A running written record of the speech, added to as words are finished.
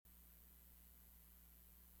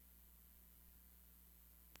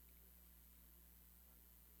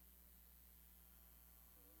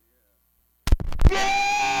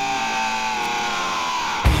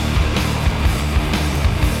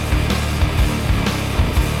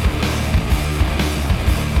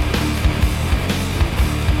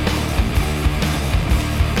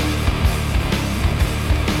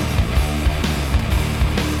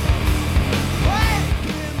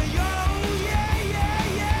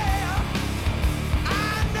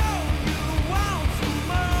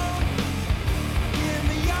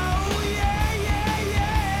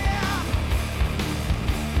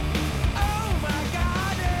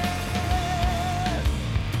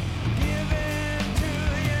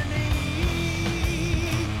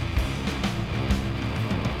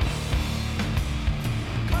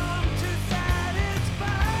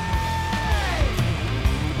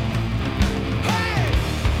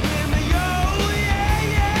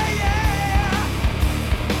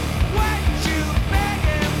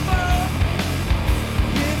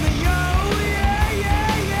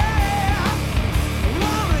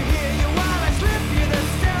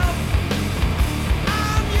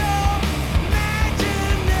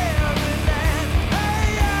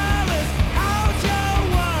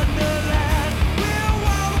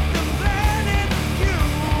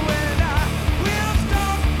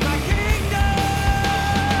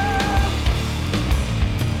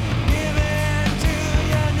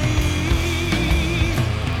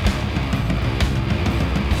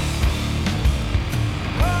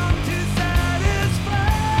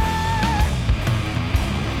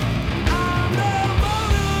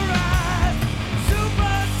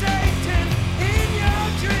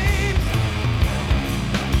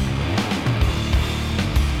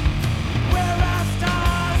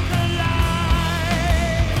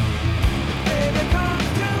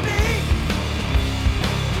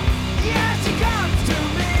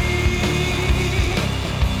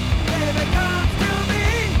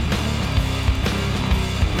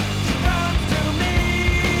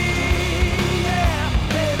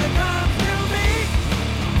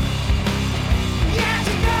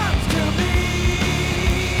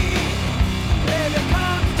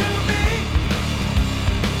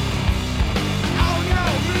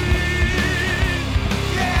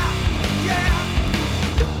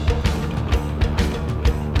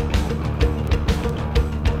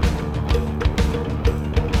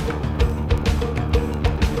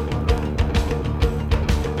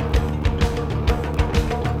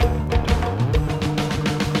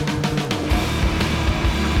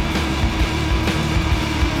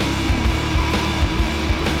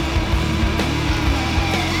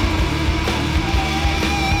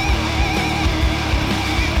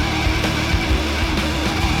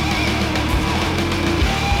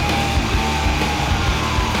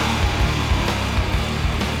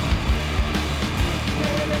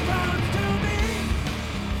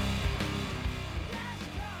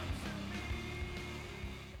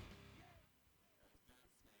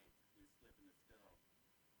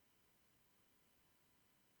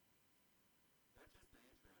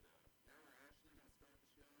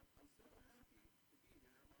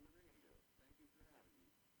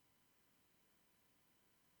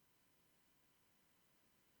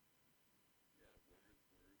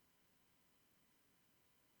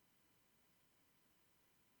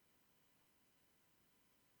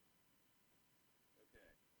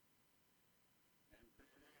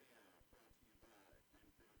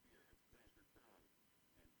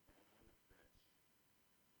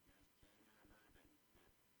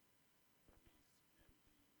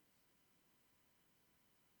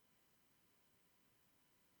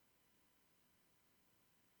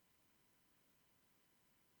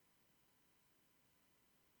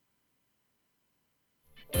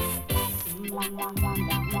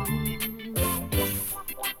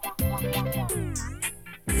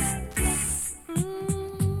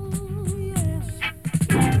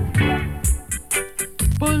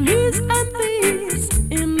Police and thieves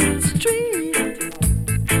in the street,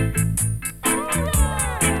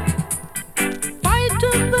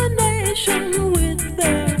 fighting the nation with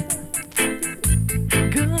their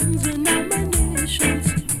guns and ammunition.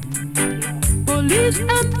 Police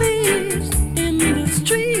and thieves in the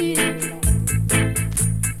street,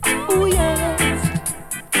 oh yes,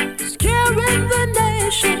 scaring the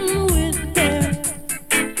nation with their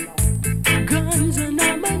guns and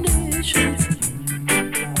ammunition.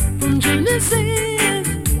 From Genesis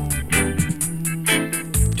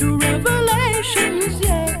to Revelations,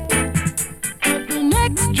 yeah, but the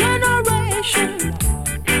next generation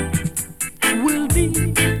will be,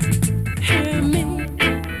 hear me,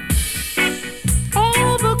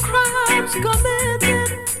 all the crimes committed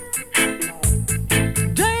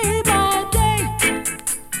day by day.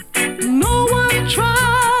 No one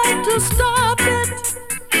tried to stop it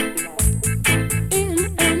in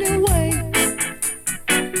any way.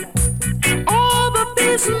 All the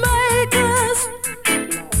peacemakers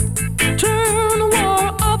turn war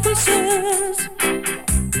officers.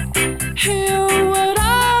 Hear what I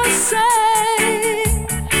say.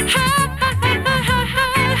 Hey, hey, hey,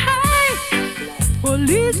 hey, hey.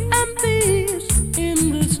 Police and thieves in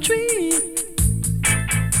the street,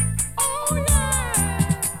 oh yeah,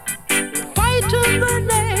 fighting the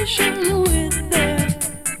nation with their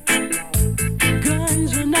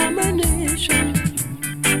guns and ammunition.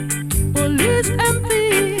 Police and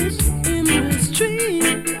thieves in the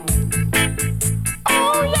street,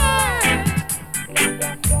 oh yeah,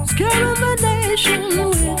 scaring the nation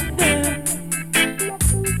with their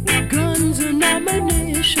guns and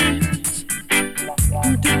ammunition.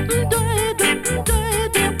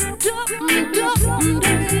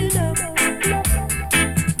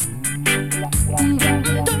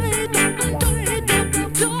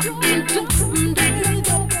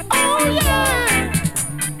 Oh yeah.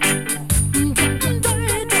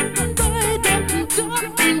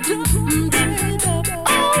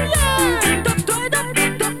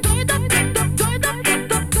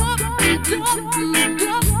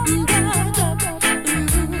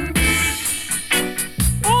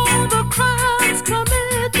 All the crimes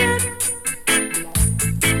committed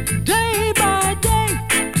day by day,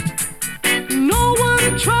 no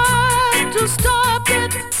one tried to stop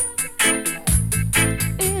it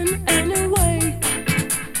in any way.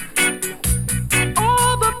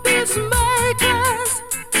 All the peacemakers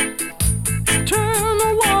turn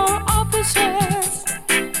war officers.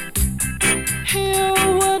 Hear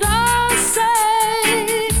what I say.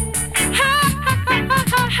 Hey, hey,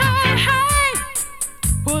 hey, hey, hey.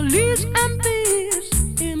 Police and thieves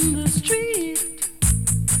in the street,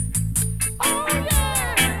 oh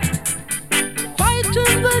yeah,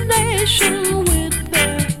 fighting the nation with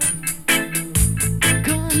their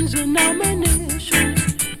guns and ammunition.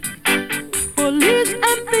 Police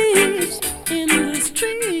and thieves in the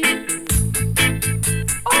street,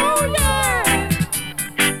 oh yeah,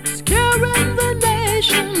 scaring the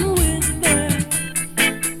nation with their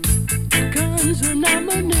guns and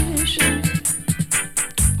ammunition.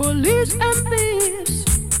 Police and thieves,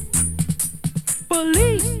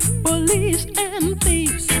 police and thieves, police and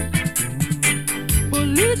thieves,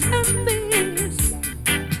 police and thieves.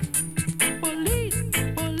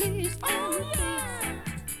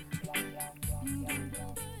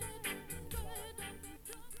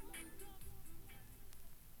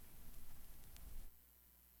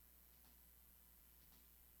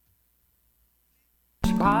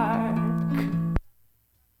 Spark.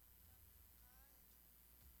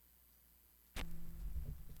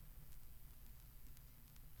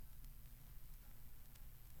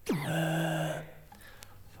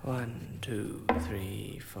 One, two,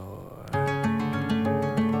 three, four.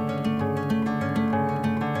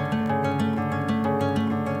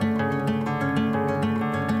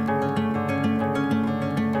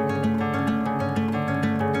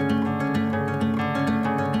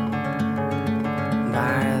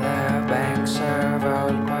 By the banks of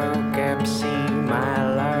old Poughkeepsie,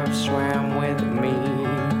 my love swam with me.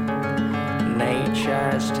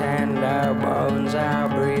 Nature's tender bones are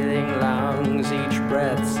breathing lungs, each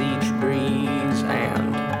breath's each breeze.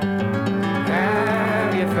 And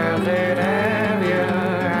have you felt it? Have you?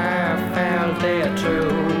 I've felt it too.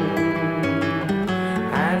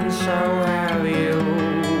 And so have you.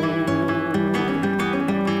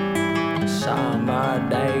 Summer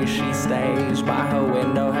day she stays by her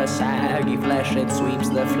window, her saggy flesh it sweeps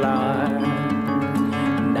the floor.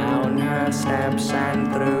 Down her your steps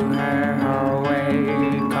and through her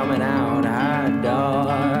hallway, coming out her door.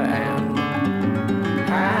 And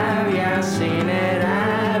have you seen it?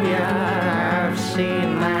 Have you? I've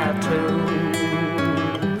seen that too.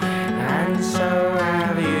 And so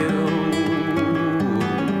have you.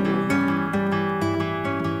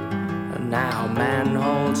 Now man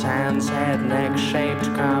holds hands, head, neck shaped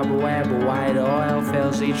cobweb, white oil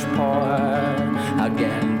fills each pore.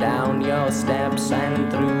 Again down your steps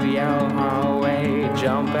and through your hallway,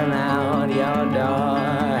 jumping out your door.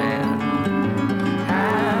 And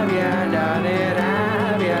have you done it?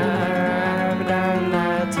 Have you? I've done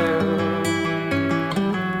that too.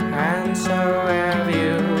 And so have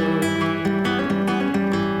you.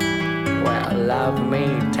 Well, love me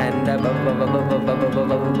tender,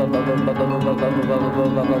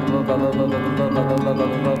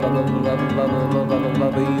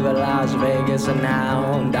 Viva Las Vegas and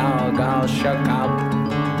hound dog all shook up.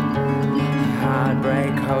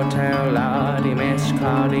 Heartbreak Hotel, Lordy, Miss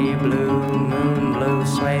Claudie, blue moon, blue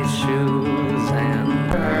suede shoes.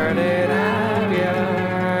 And heard it, have you?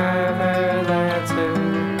 I've heard that too.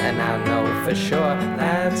 And I know for sure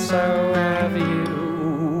that so have you.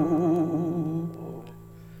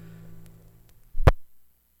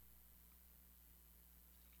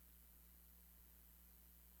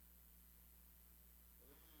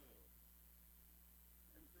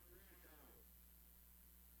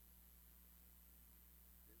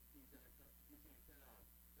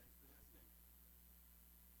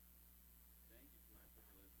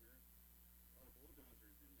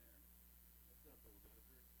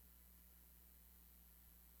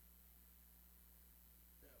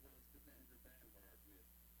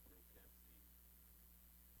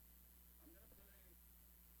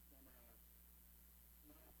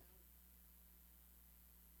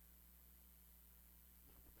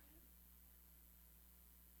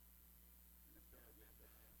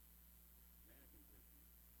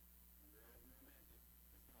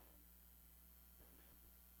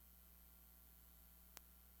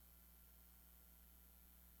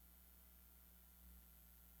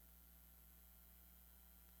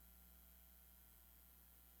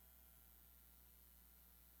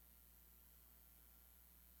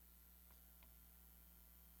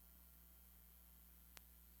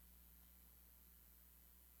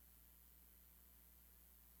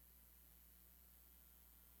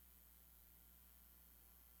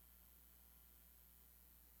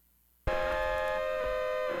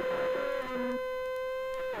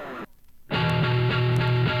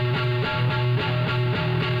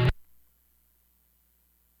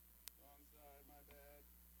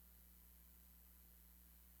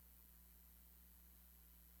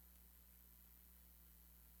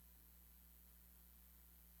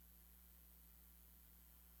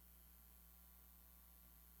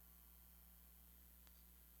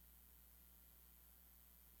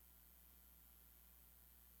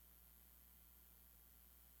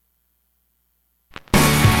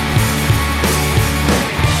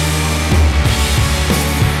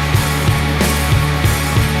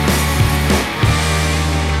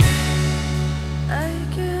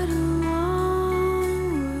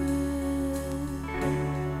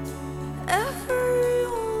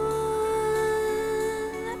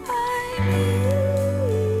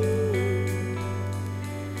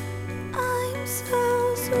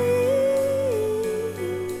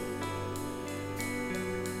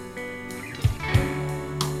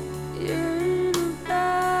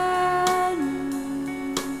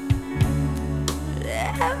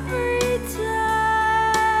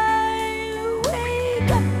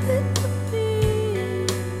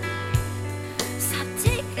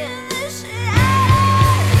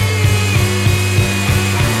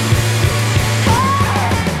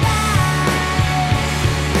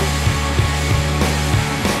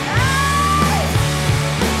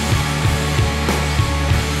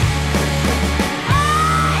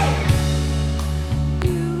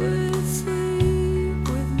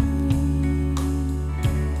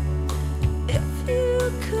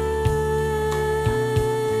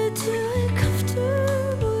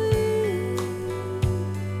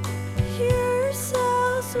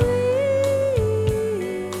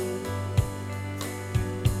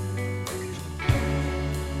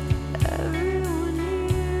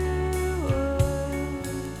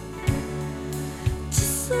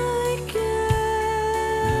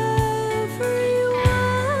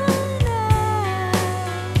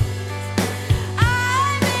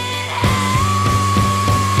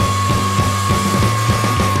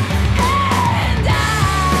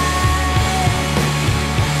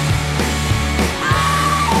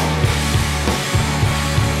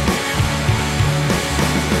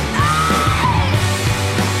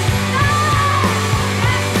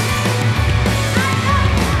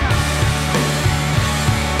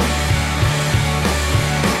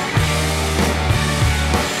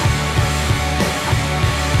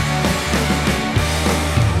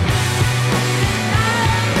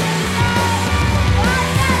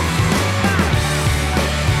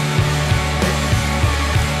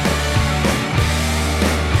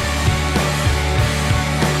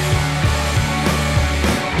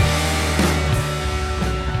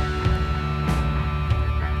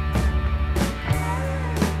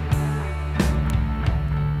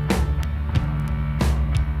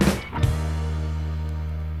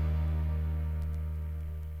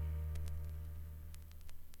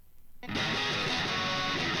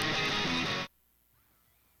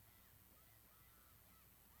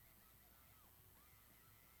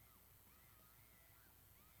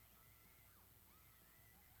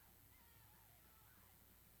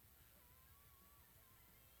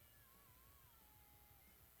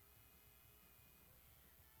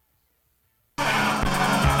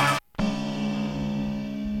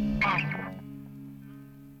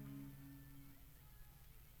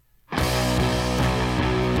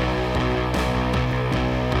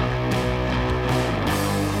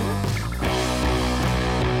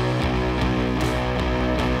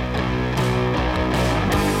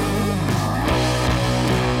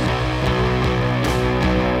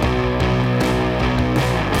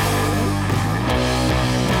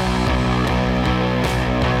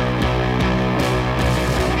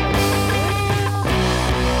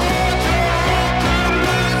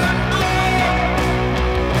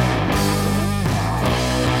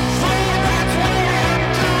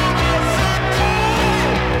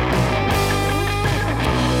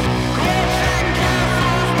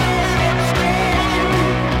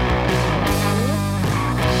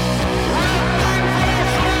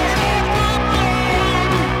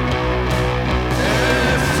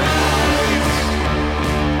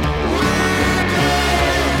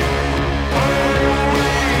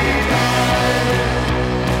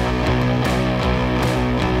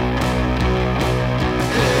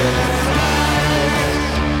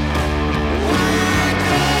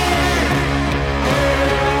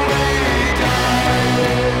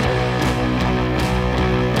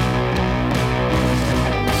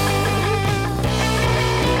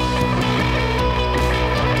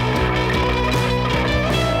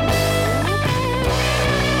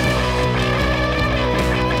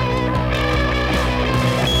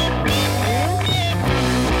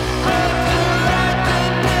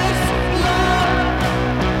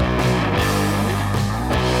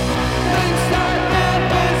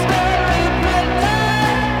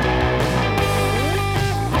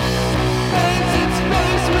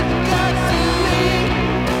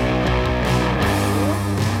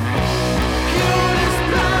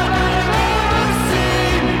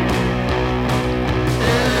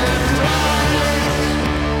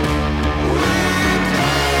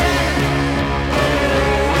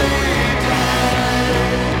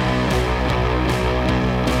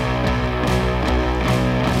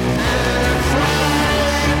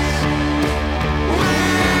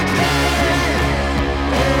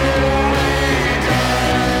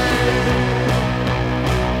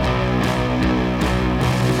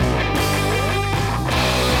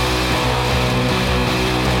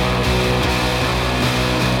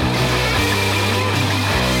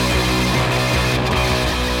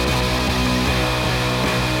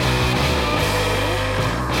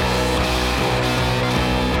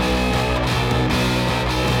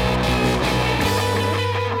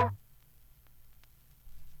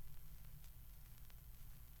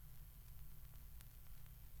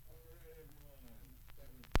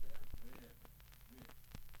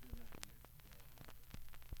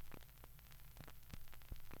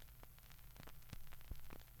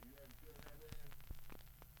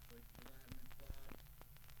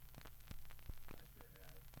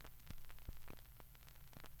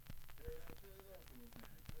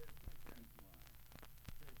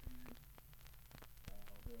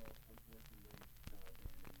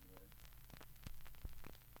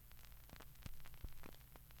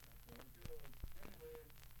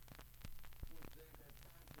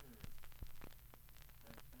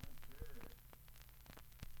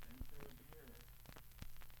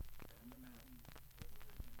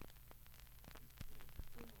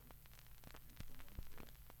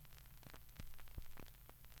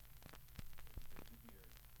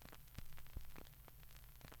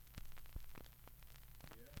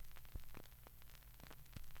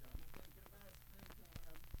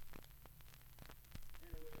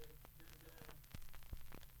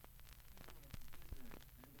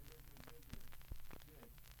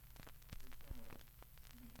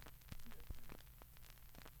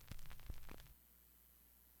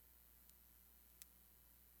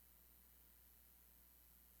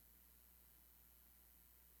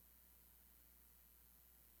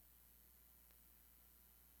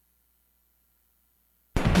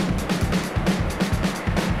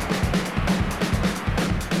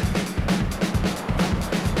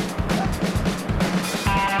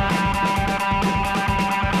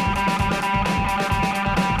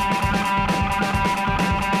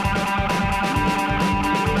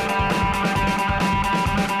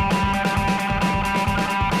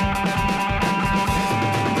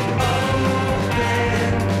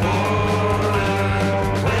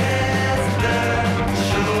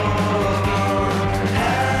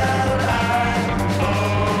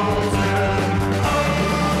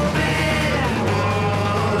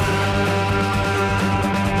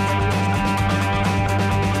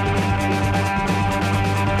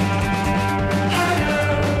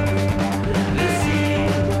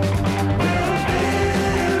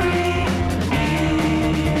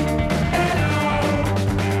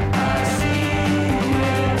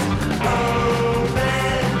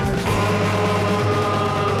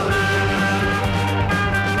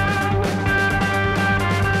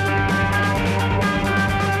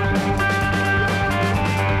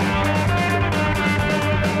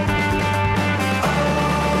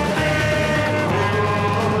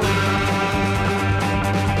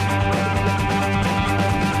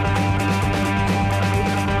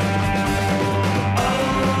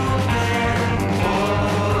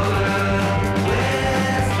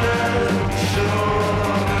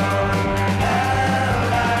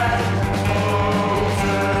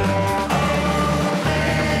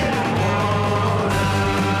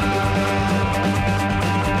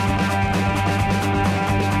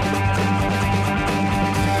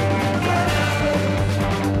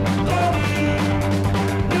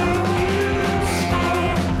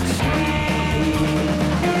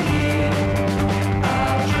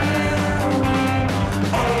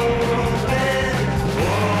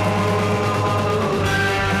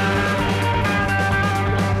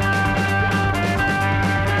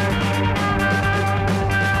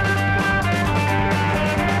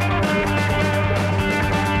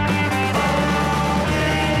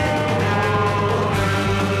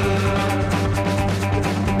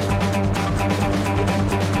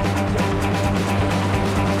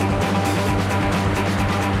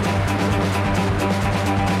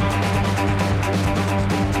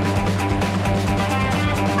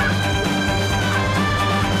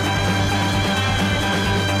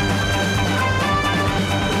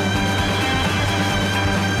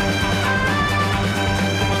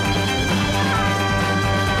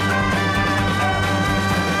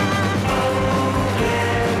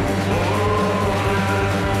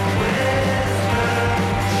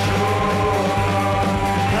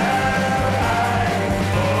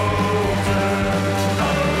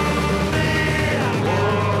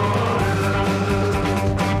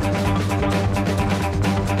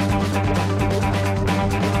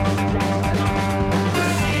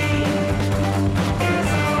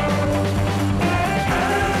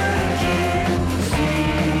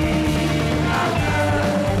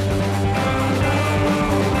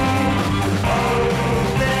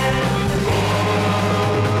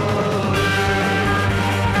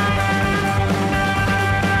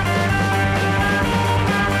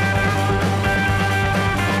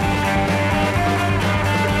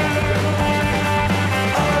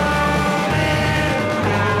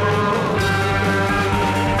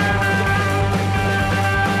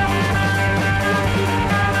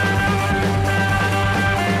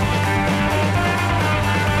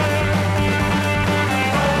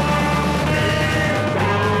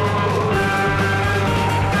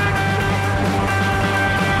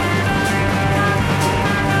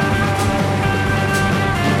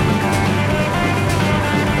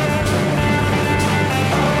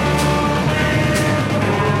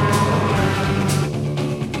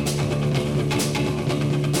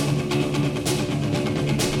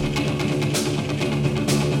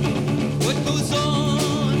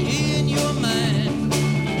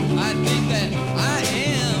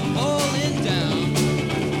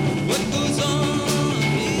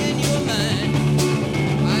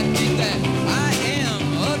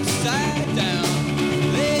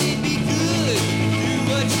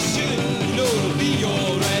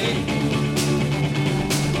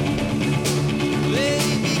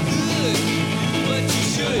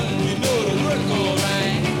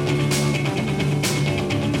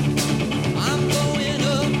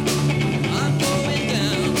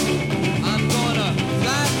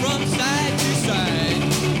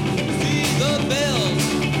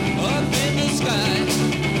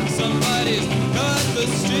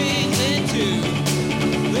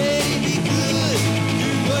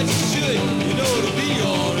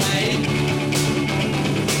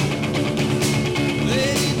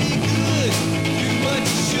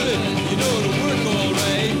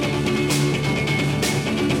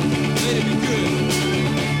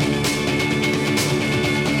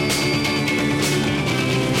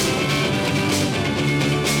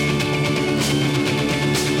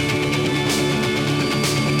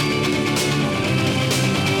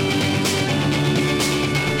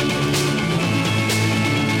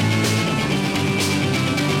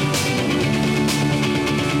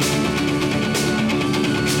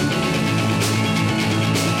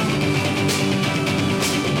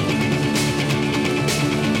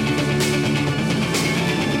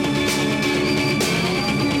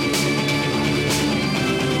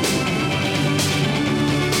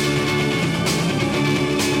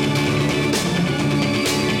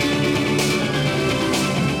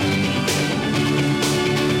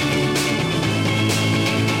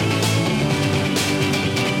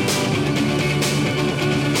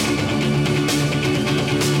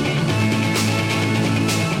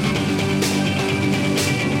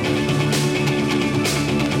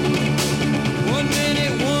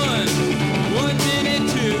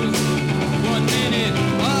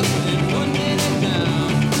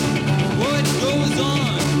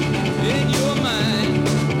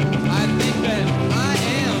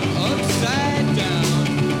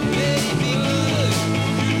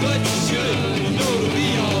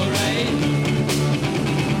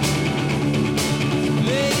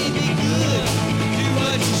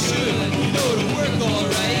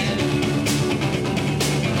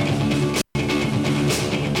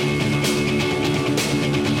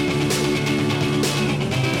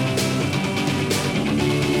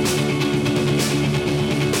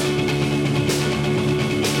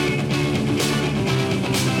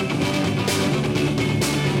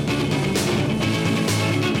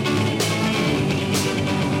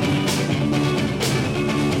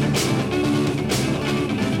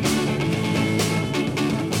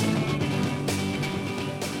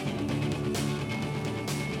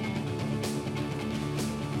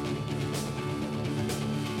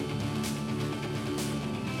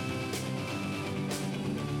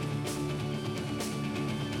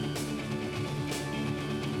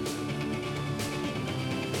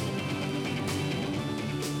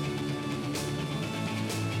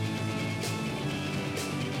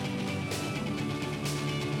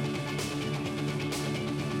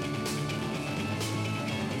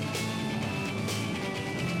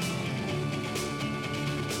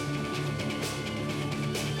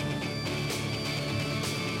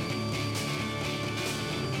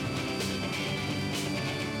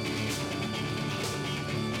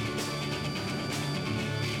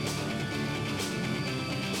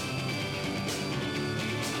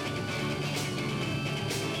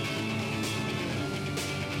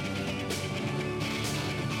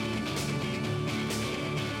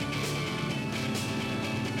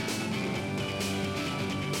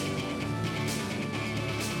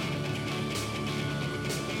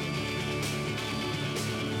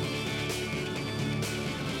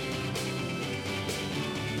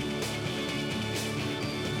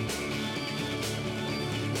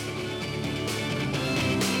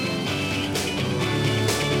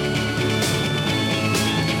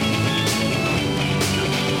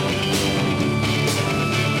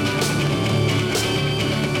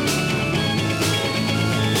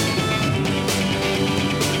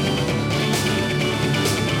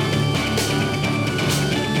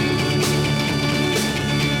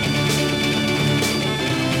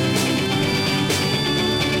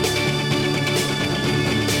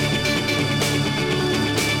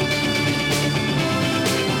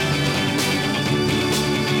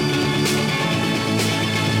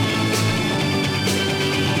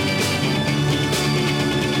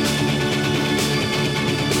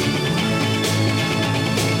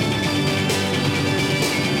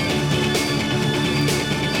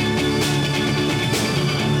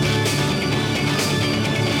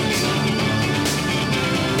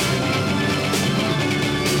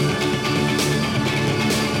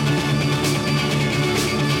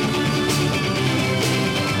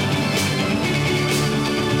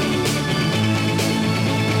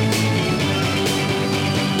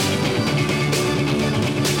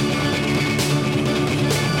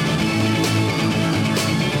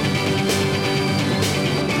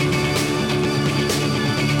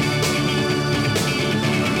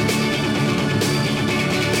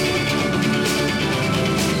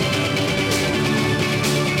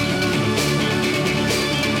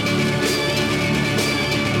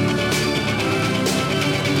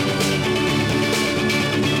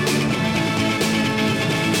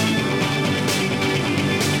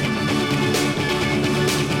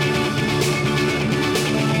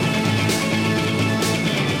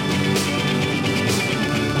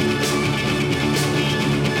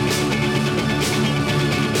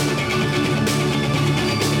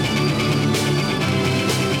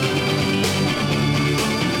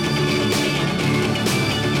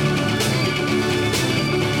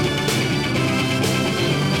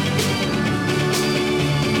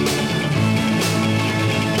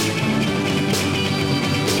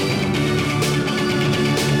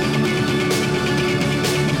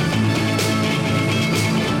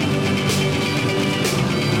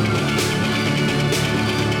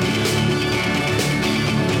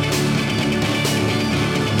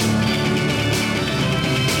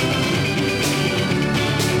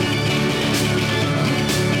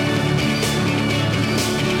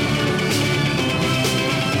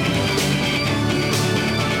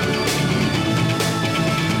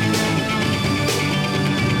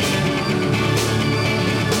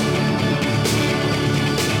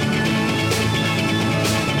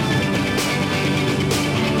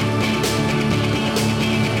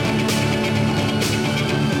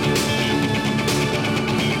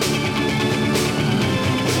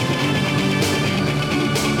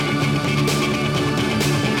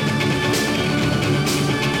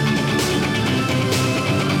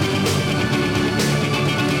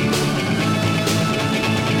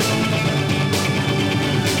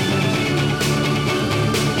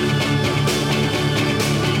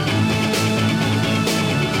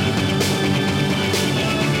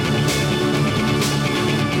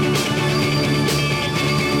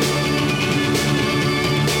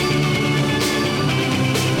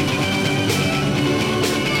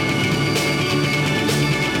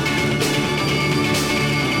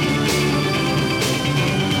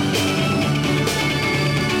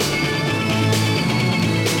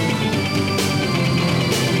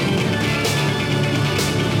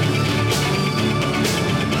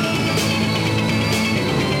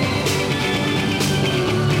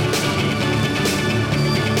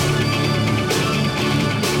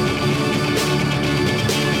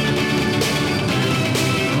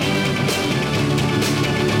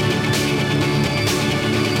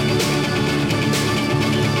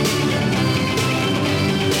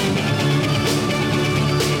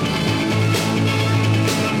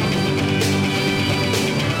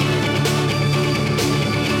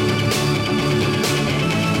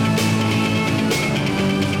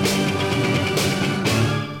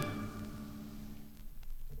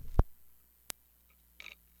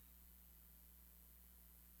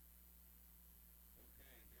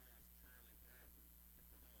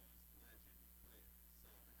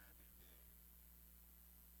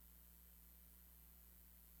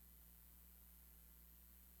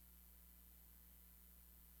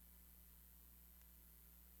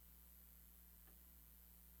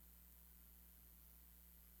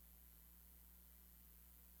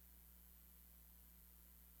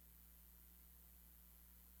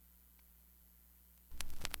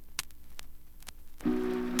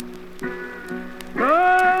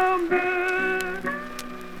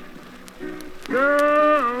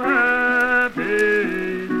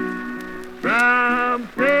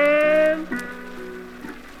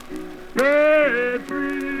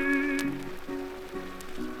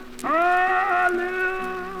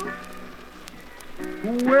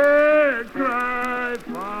 will cry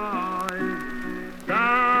for it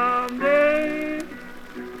someday,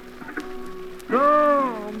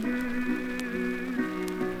 someday,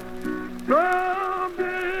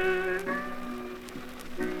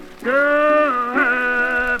 so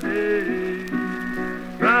happy,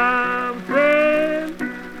 something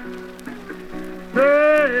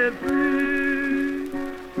set free.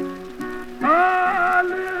 I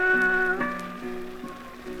live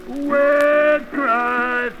will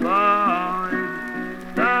cry for it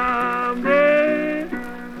someday,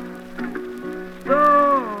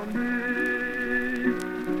 someday.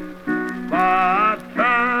 But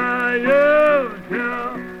trials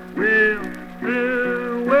will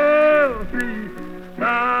see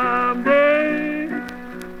someday, someday,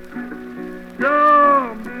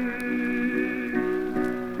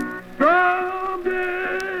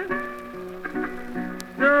 someday.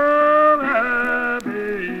 So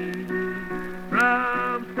happy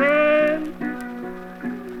from sin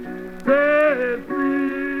set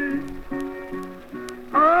free.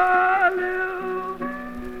 I live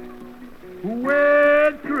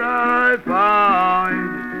will cry for it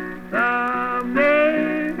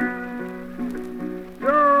someday,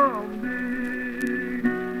 someday.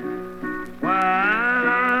 While I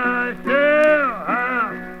still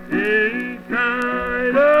have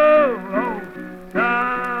eternal hope,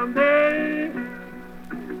 someday,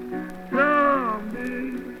 someday,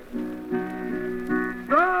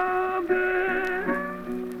 someday,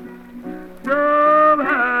 so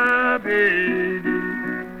happy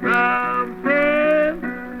from sin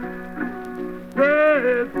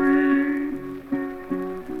set free.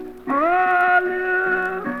 I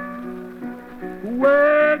live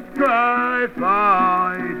will cry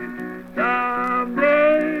for it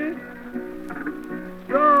someday,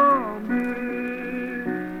 someday,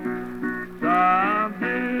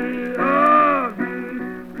 someday, oh,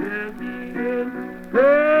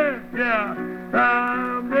 yeah,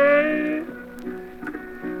 someday,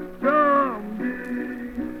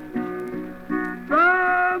 someday,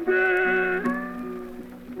 someday,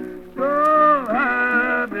 so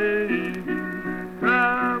happy,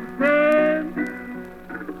 from sin,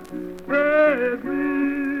 set free.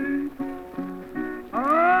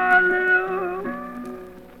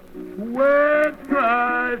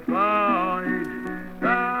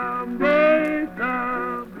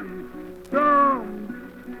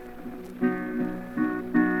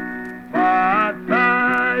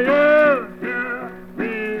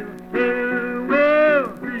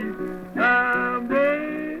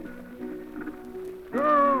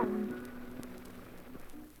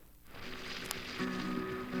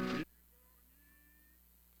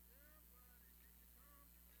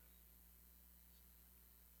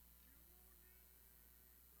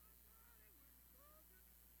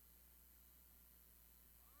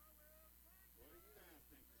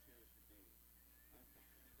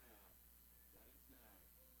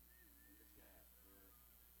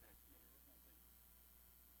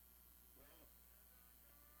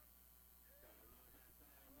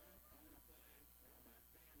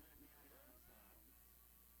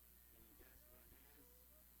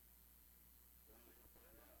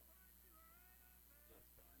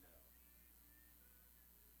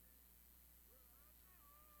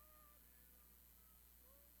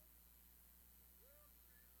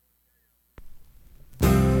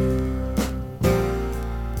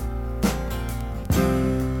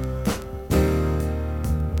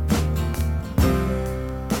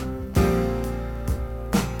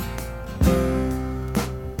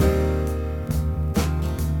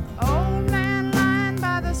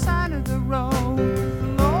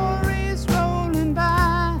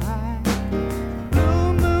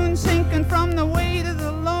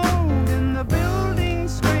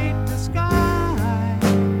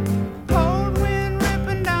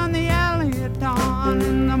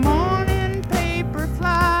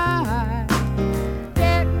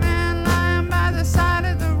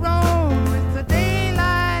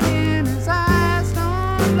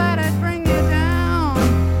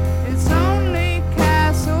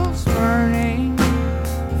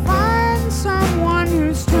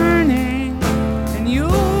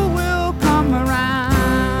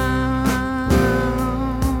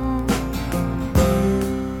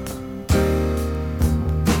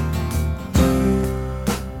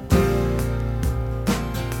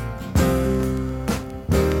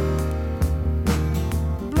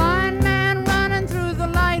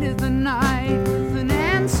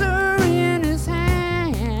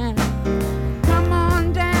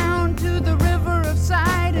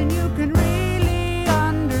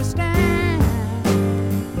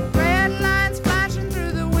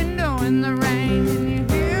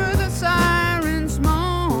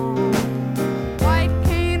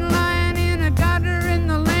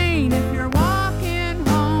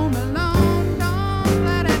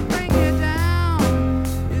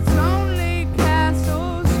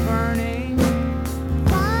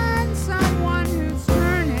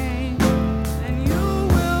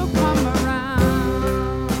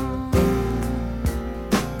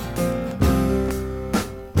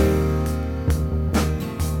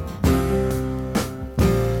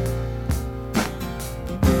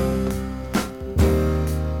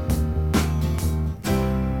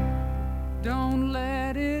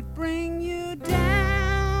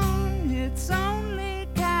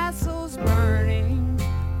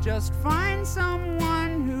 Just find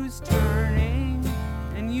someone who's turning,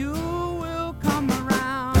 and you will come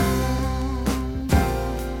around.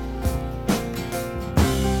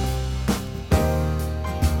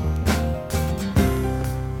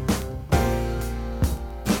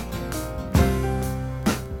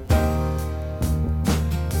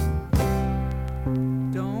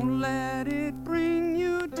 Don't let it bring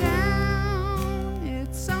you down.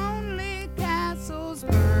 It's only castles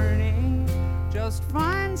burning. Just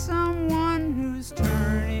find someone who's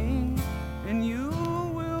turning, and you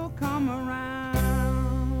will come around.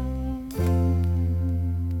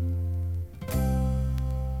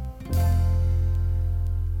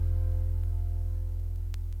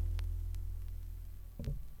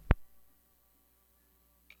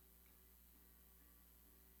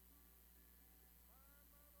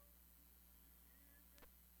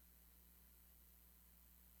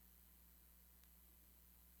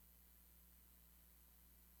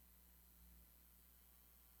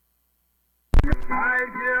 I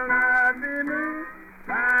shall not be moved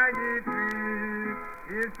like a tree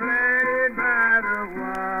is planted by the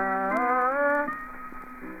wall.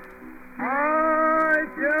 I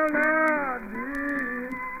shall not be.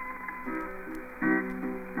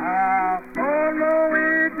 On my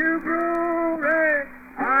way to glory,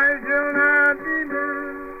 I shall not be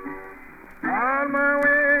moved. On my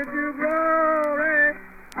way to glory,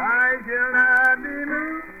 I shall not be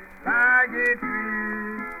moved like a tree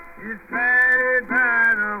is planted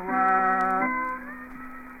by the wall.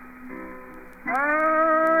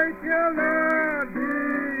 I shall not be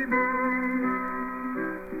moved.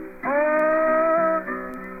 Oh,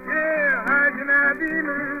 yeah, I shall not be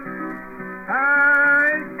moved. I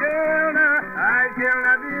shall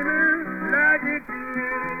not be moved like a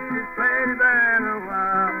tree is planted by the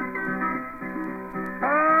wall. I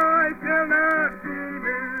shall not be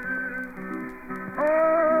moved.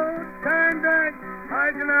 Oh, turn back. I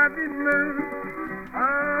cannot be moved.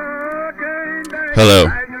 Oh, turn back. Hello. I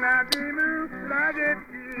cannot be moved like a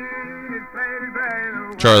tree is planted by the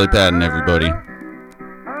wall. Charlie Patton, everybody. I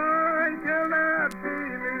shall not be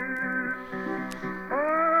moved.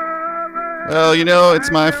 Oh, Well, you know,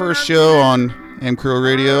 it's my first show on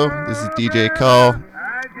mcrowradio. This is DJ Khal.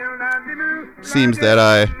 I shall not be moved. Seems that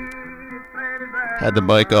I had the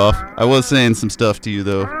mic off. I was saying some stuff to you,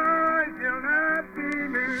 though. I shall not be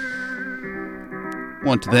moved.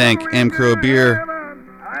 Want to thank mcrow Beer.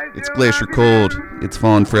 It's glacier cold. It's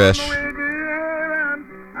falling fresh.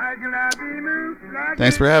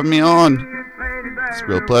 Thanks for having me on. It's a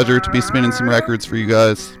real pleasure to be spinning some records for you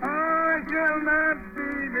guys. I shall not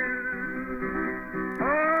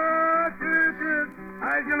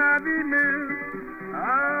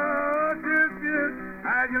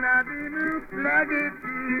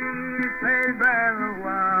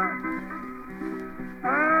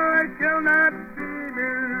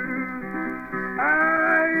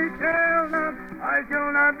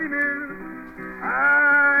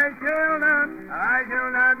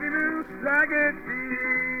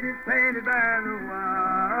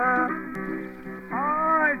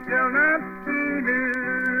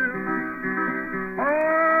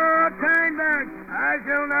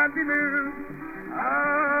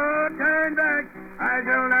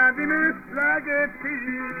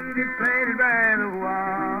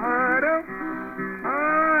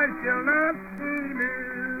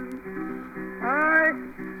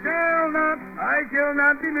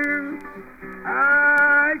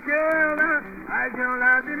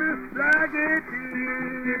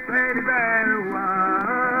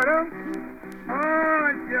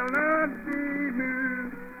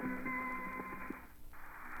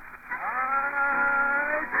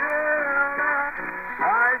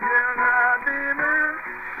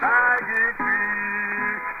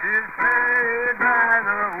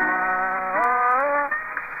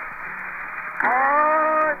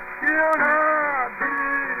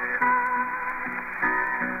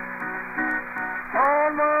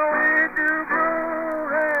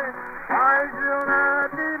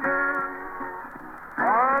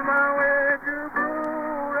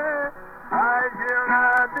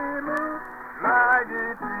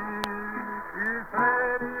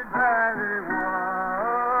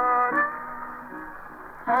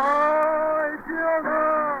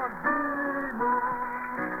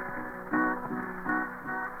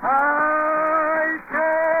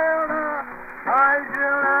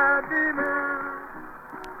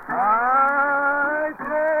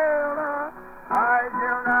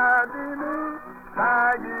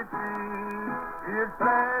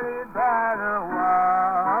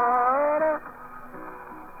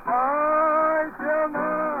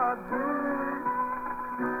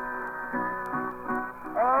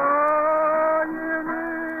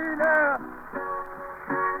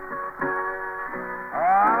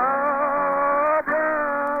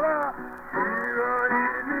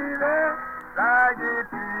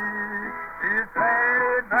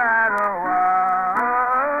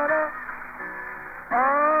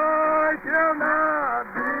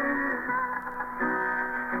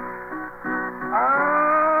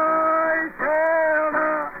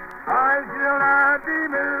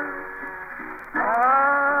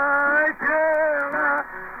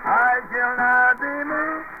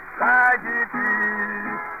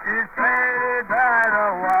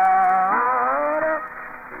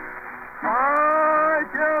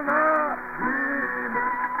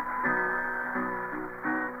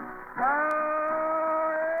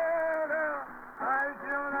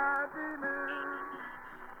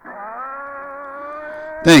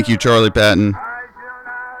Thank you, Charlie Patton.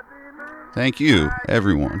 Thank you,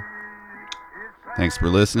 everyone. Thanks for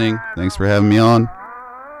listening. Thanks for having me on.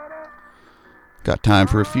 Got time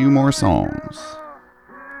for a few more songs.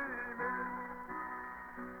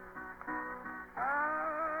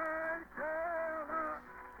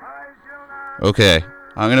 Okay,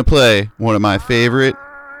 I'm going to play one of my favorite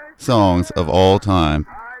songs of all time.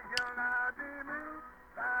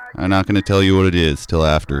 I'm not going to tell you what it is till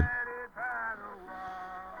after.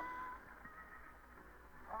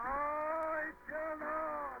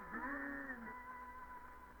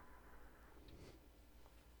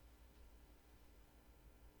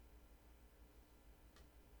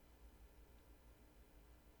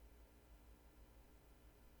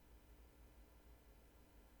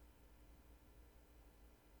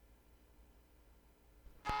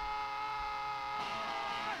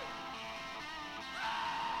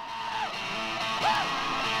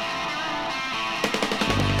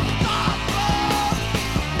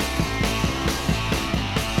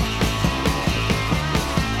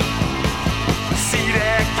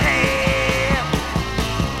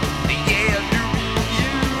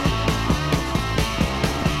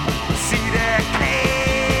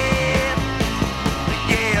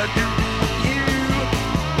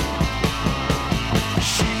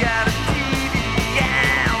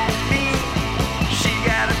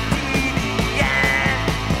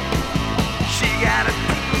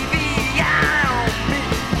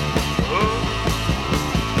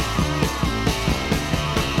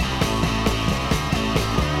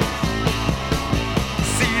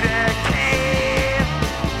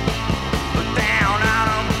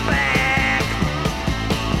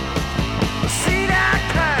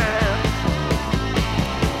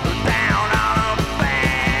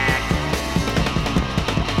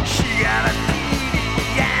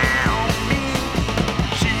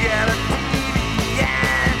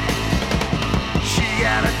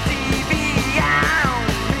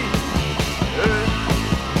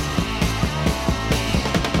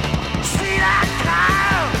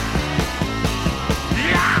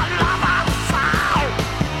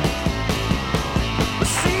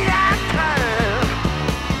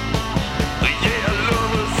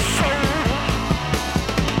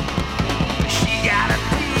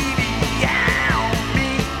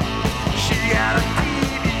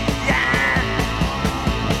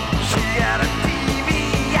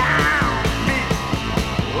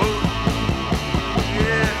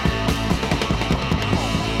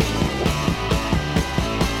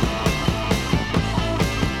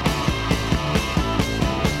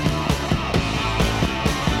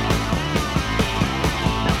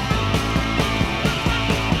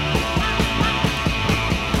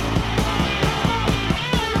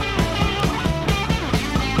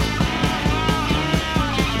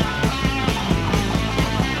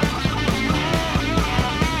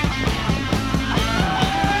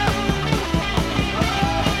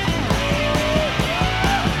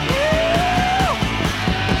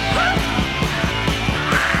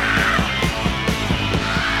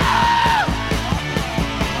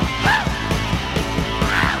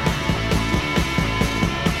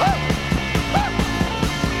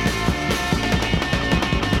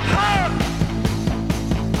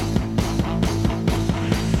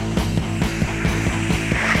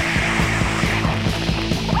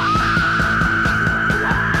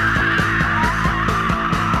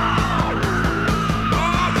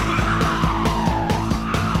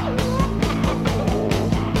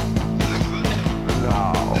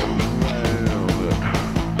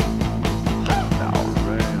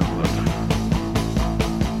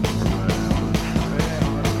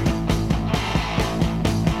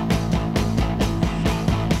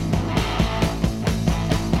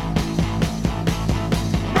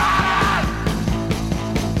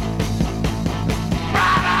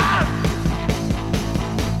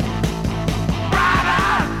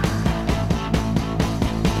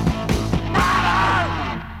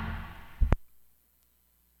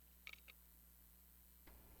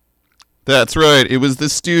 That's right, it was the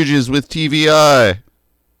Stooges with TVI.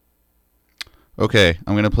 Okay,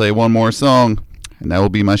 I'm going to play one more song, and that will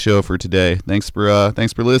be my show for today. Thanks for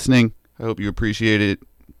listening. I hope you appreciate it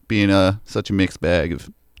being such a mixed bag of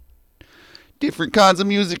different kinds of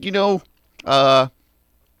music, you know.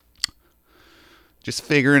 Just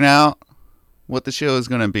figuring out what the show is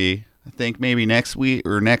going to be. I think maybe next week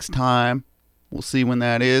or next time. We'll see when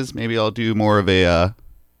that is. Maybe I'll do more of a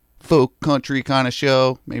folk country kind of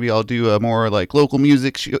show. Maybe I'll do a more like local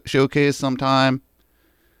music showcase sometime.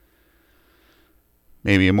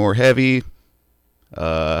 Maybe a more heavy.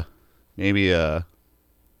 Maybe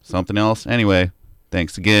something else. Anyway,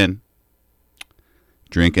 thanks again.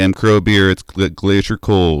 Drink mcrow beer, it's glacier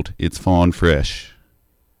cold, it's fawn fresh.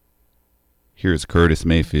 Here's Curtis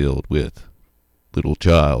Mayfield with Little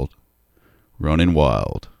Child, Running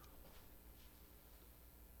Wild.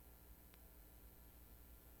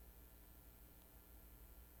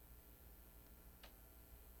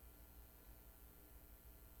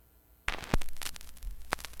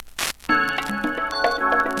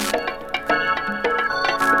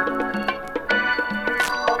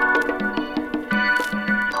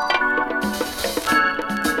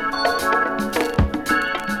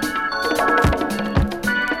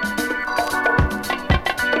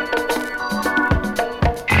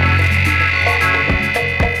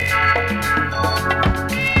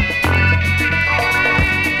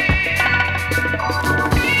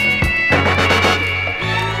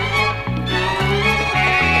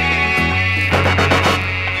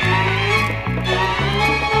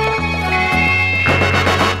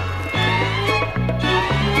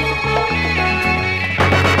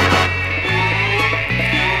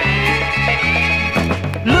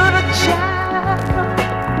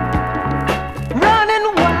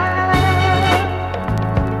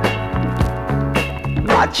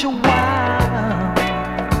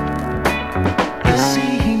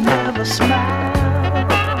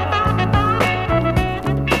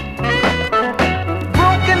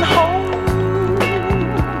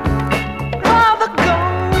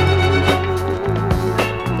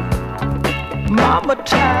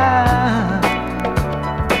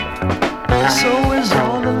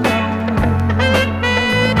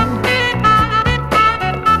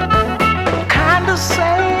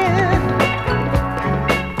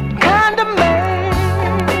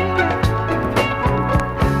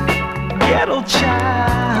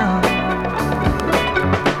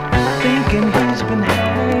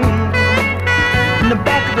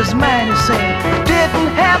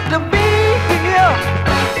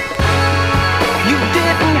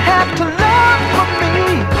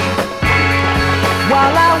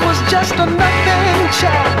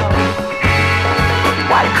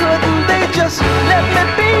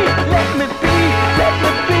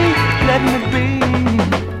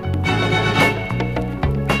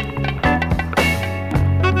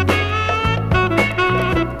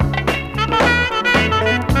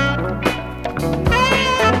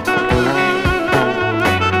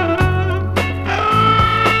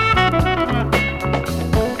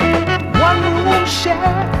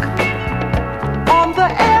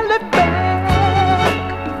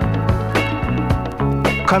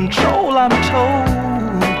 Control, I'm told,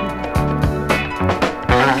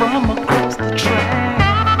 from across the track.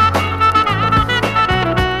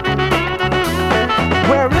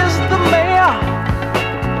 Where is the mayor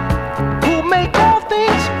who make all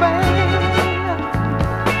things fair?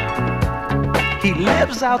 He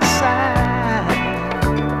lives outside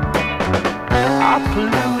our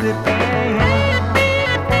polluted air.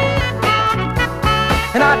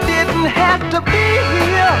 And I didn't have to be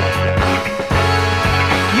here.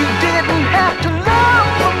 You didn't have to love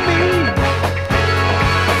for me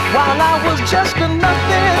while I was just a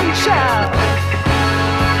nothing child.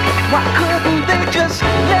 Why couldn't they just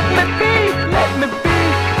let me be, let me be,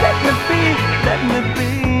 let me be, let me be?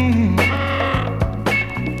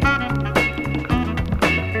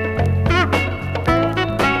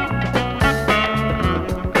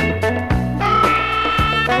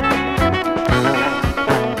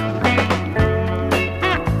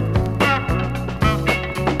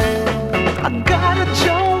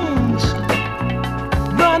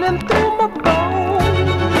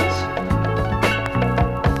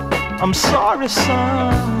 I'm sorry,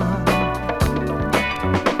 son,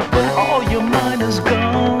 but all your mind is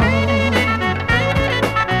gone.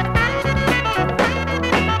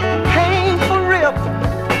 Painful rip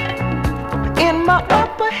in my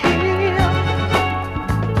upper hip.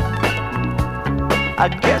 I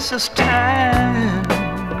guess it's time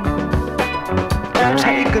to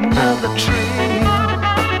take another trip.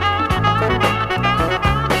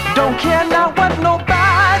 Don't care now what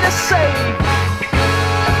nobody say.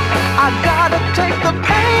 I gotta take the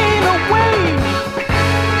pain away.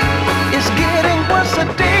 It's getting worse a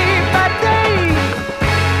day by day,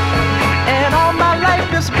 and all my life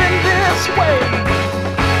has been this way.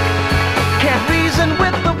 Can't reason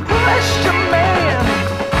with the pressure man.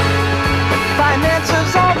 Finance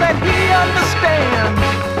is all that he understands.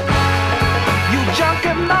 You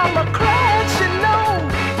junkie mama cried, she know.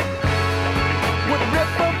 Would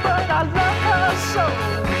rip her, but I love her so.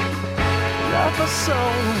 Love her so.